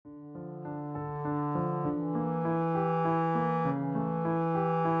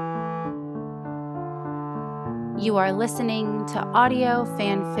You are listening to Audio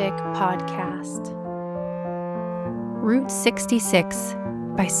Fanfic Podcast. Route 66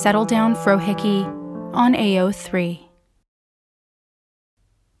 by Settle Down Frohickey on AO3.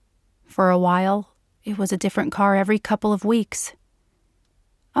 For a while, it was a different car every couple of weeks.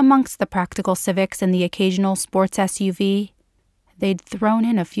 Amongst the practical Civics and the occasional sports SUV, they'd thrown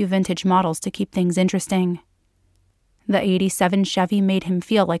in a few vintage models to keep things interesting. The 87 Chevy made him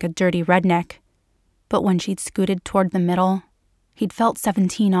feel like a dirty redneck, but when she'd scooted toward the middle, he'd felt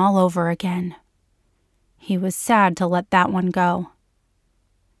 17 all over again. He was sad to let that one go.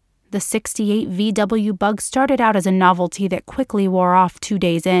 The 68 VW Bug started out as a novelty that quickly wore off 2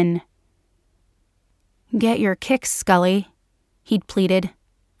 days in. "Get your kicks, Scully," he'd pleaded,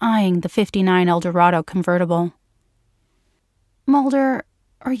 eyeing the 59 Eldorado convertible. "Mulder,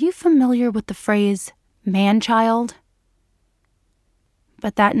 are you familiar with the phrase, man-child?"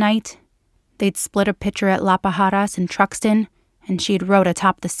 But that night, they'd split a picture at La Pajaras in Truxton, and she'd rode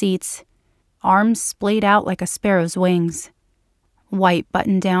atop the seats, arms splayed out like a sparrow's wings, white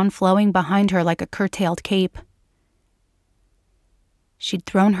button-down flowing behind her like a curtailed cape. She'd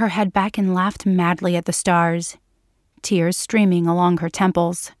thrown her head back and laughed madly at the stars, tears streaming along her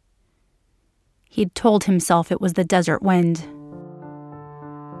temples. He'd told himself it was the desert wind.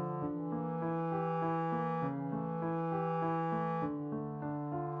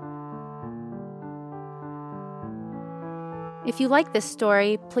 If you like this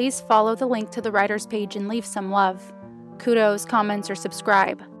story, please follow the link to the writer's page and leave some love. Kudos, comments, or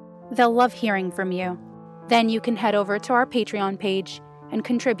subscribe. They'll love hearing from you. Then you can head over to our Patreon page and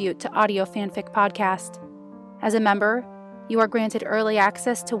contribute to Audio Fanfic Podcast. As a member, you are granted early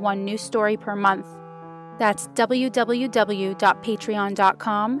access to one new story per month. That's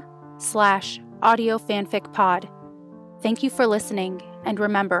www.patreon.com/audiofanficpod. Thank you for listening, and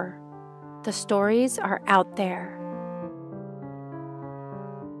remember, the stories are out there.